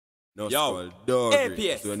No Yo, dog.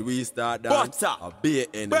 APS. So when we start dance, a beat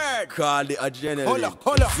in Bird. call the adrenaline.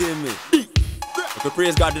 Hold up. See me? If you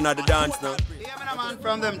praise God in the dance now. Yeah, man,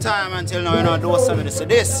 from them time until now, you know, do some of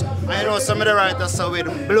this. I know some of the writers so with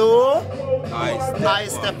Blu I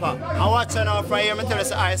Steppa. I watch you now from here, I tell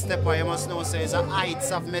you, I Steppa, you must know, say it's a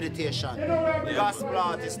heights of meditation. Gospel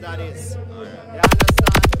artist, that is. You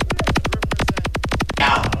understand?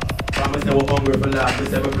 Now, promise they were hungry for life, we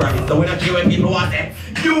say we crying. So we don't care when people want them.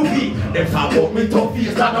 You be, them talk about me tough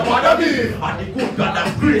face like no bother me. And the good God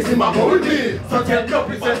and grace him a go with me. So tell the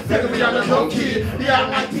present, tell me I'm a junkie. The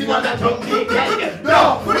Almighty one a junkie.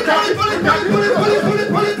 No, pull it.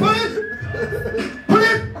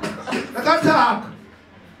 I can talk.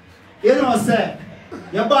 You know, say,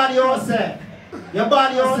 your body out, say. Your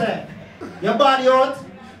body out.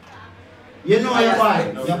 You know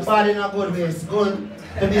your body not good way. It's good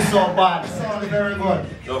to be so bad. Sound very good.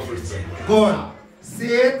 Good. See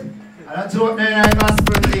it? And that's what then I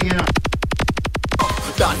gospel thing, you know.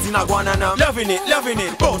 Dancing a guana now. Loving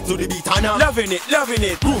it. Bounce to the beat and now. Loving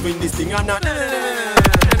it. Proving this thing and now.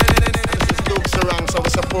 Dugsy, so we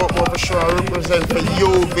support more for sure. Represent for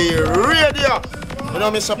UV Radio. You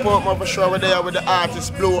know me support more for sure. We're there with the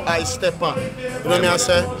artist Blu I Steppa. You know me I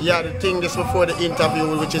say? Yeah, the thing this before the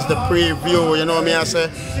interview, which is the preview. You know me I say?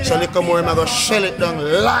 So little more, I'm going to shell it down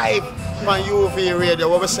live on UV Radio.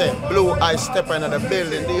 What we say? Blu I Steppa in the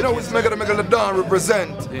building. You know it's make the dawn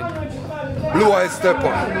represent. Blu I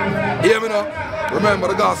Steppa. Hear me now? Remember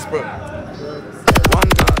the gospel. One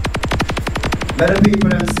God. Let the people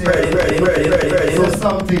them say. Ready. So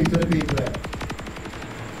something to the people them.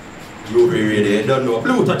 You really don't know.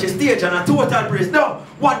 Blu touch the stage and a total praise. No.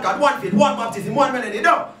 One God, one faith, one baptism, one melody.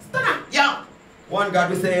 No. Stand up. Yeah. One God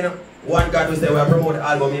we say, you know. One God we say we promote the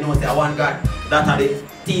album, you know, say one God. That are the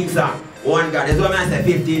theme song. One God. That's why I say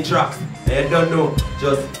 15 tracks. You don't know.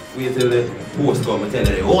 Just wait till the post come and tell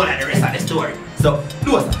you the whole of the rest of the story. So,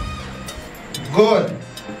 do us. Good.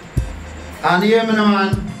 And hear me now,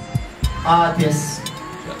 man. Artists.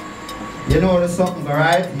 You know there's something,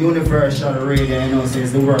 right? Universal Radio, you know,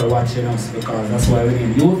 says the world watching us because that's why we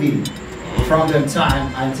need UV from them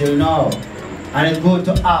time until now. And it's good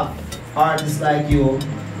to have artists like you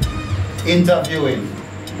interviewing,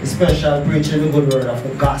 especially preaching the good word of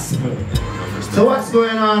the gospel. So what's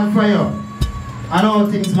going on for you? I know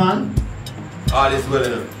things, man. All is well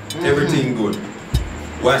enough. Everything good.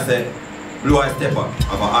 What I said, Blu I Steppa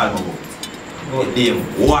have an album out. It name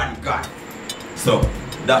One God. So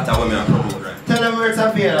that's how we are promote, right? Tell them where it's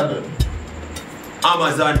available.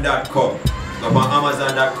 Amazon.com. Go on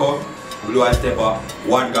Amazon.com, Blu I Steppa,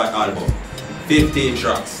 One God album. 15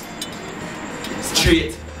 tracks.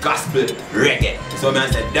 Straight gospel reggae. So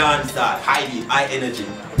man said dancehall, high energy.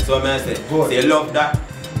 So man said, say you love that,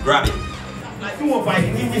 grab it. Like nobody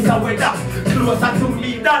in this weather. Closer to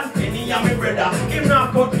me than Penny and my brother. Him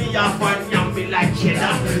not cut me off and yam me like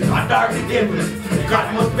cheddar. God are the devil,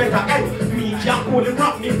 God must better. Hey, me can't hold him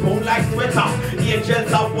wrap me bone like sweater.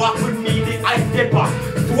 Angels have walked with me, the I Steppa.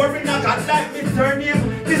 Swearing a God like me turn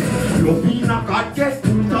him. This love being a God gets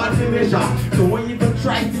too hard to measure. Don't even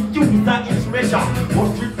try to use that inch measure.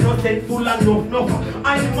 Must be protect full and enough.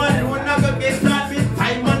 I'm mad when I go get that with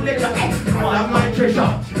time and leisure. All of my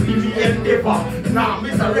treasure. The endeavor. Now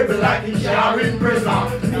miserable like the sharing pressure.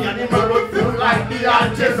 Me and him a road feel like the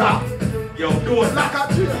Alteza. Yo, do us like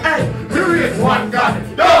a tree. Hey, we raise one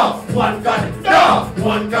God, dog. One God, dog.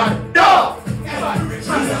 One God, dog.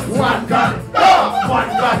 One God, dog. One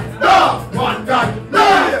God, dog. One God,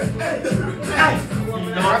 dog. Hey, we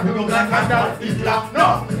not look like a dog.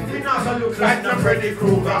 No, we not gonna look like no Freddy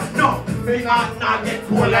Krueger. No, me not get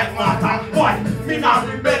cool like Martha. Boy, me not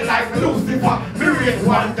rebel like Lucifer. Me raise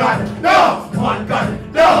one God, dog. One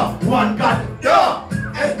God, dog. One God, dog.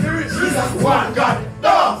 Hey, me raise Jesus. One God,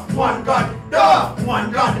 dog. One God, dog.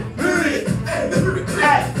 One God, me raise.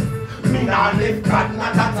 Hey, me not live God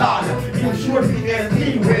not at all. Him sure he help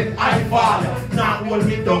me when I fall. Not hold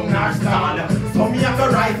me down nor stall. So me have to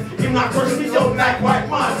rise. Him not crush me down like white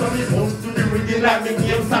man. So me bounce to the rhythm like me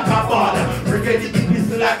game soccer ball. Reggae the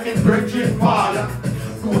epistle like me Virgin Paul.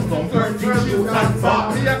 Go some 30 shoot and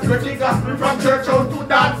fall. Me a pretty gospel from church out to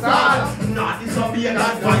dance hall. Not disobey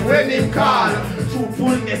that voice when him call.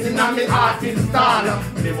 Truthfulness in a me heart install.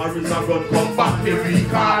 Memories a run come back me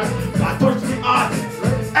recall. God touch me heart.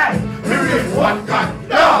 Hey, we read one God,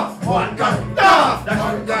 dog. One God, dog. That's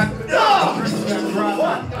one God, dog.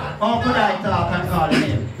 How could I talk and call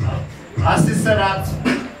him? As he said that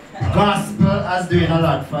gospel is doing a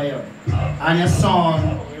lot for you. And you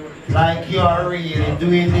sound like you are really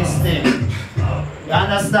doing this thing. You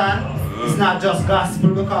understand? It's not just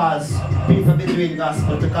gospel because people be doing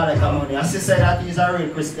gospel to collect money. As he said that he's a real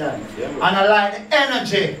Christian. And I like the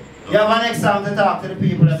energy. You have an next time to talk to the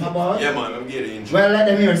people about? Yeah man, I'm getting the intro. Well, let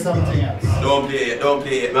them hear something else. Don't play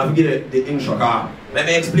it. I'm getting the intro car. Let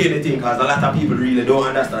me explain the thing because a lot of people really don't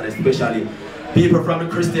understand, especially people from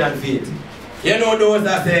the Christian faith. You know those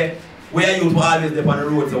that say, where you always live on the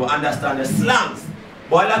road so understand the slangs.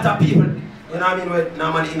 But a lot of people, you know what I mean, with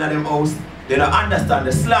normally in them house, they don't understand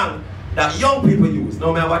the slang that young people use.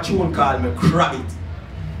 Now I have a tune called me crab it.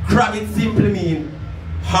 Crab it simply mean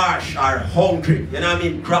harsh or hungry. You know what I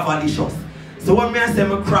mean? Cravalicious. So when I say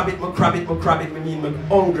me crab it, me mean me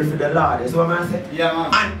hungry for the Lord. That's what I say? Yeah,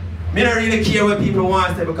 man. And me don't really care what people want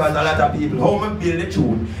to say because a lot of people, how me build the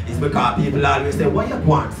tune is because people always say, what you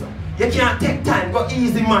want, sir? You can't take time, go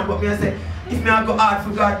easy, man. But me I say, if me I go hard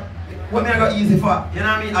for God, what me I go easy for? You know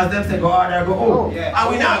what I mean? As them say, go hard, I go, oh. Yeah. And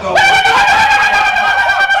we not go.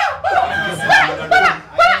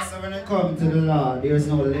 So when it comes to the law, there is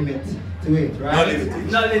no limit to it, right? No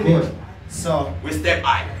limit. No limit. Good. So We step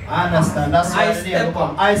high. I understand. That's why the name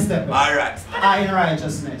come. I step up. Alright. I in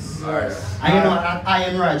righteousness. Alright. And you know that I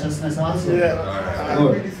in righteousness also? Yeah.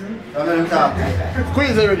 Good. I'm going to talk.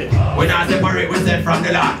 Queen's already. We not separate we said from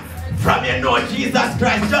the Lord. From you know Jesus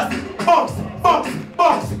Christ, just box.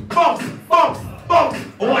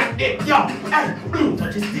 One day, yo, hey, blue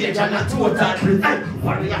touch the stage and a total prison. Hey,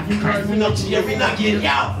 what we have to Christ, we not cheering again,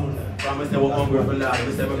 yo. Promise they were hungry for love,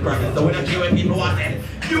 we say we promise. So we don't care when people want it.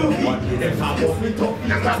 You want them talk about me talk, you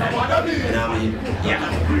know what I mean? Yeah.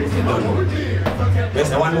 We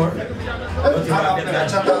say one more.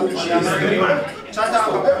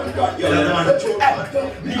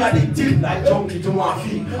 Me addicted like junkie to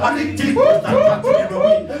morphine. Addicted more than cat to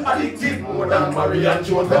heroin. Addicted more than Marian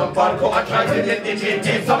Jones and Banton. I try to get the chain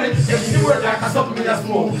tape. Somebody give me the word like a something me a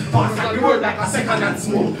smoke. Pass the word like a second hand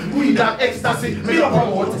smoke. Weed and ecstasy, me don't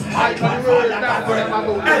promote. I can word like a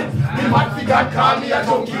forever. Hey, me mad fi God call me a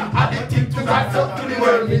junkie. Addicted to God, so to the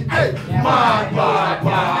world me. Hey, mad.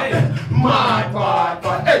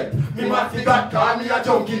 Hey, me mad fi God call me a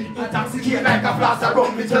junkie. Intoxicate like a flask of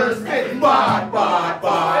rum me Thursday.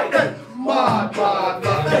 Bad. Hey,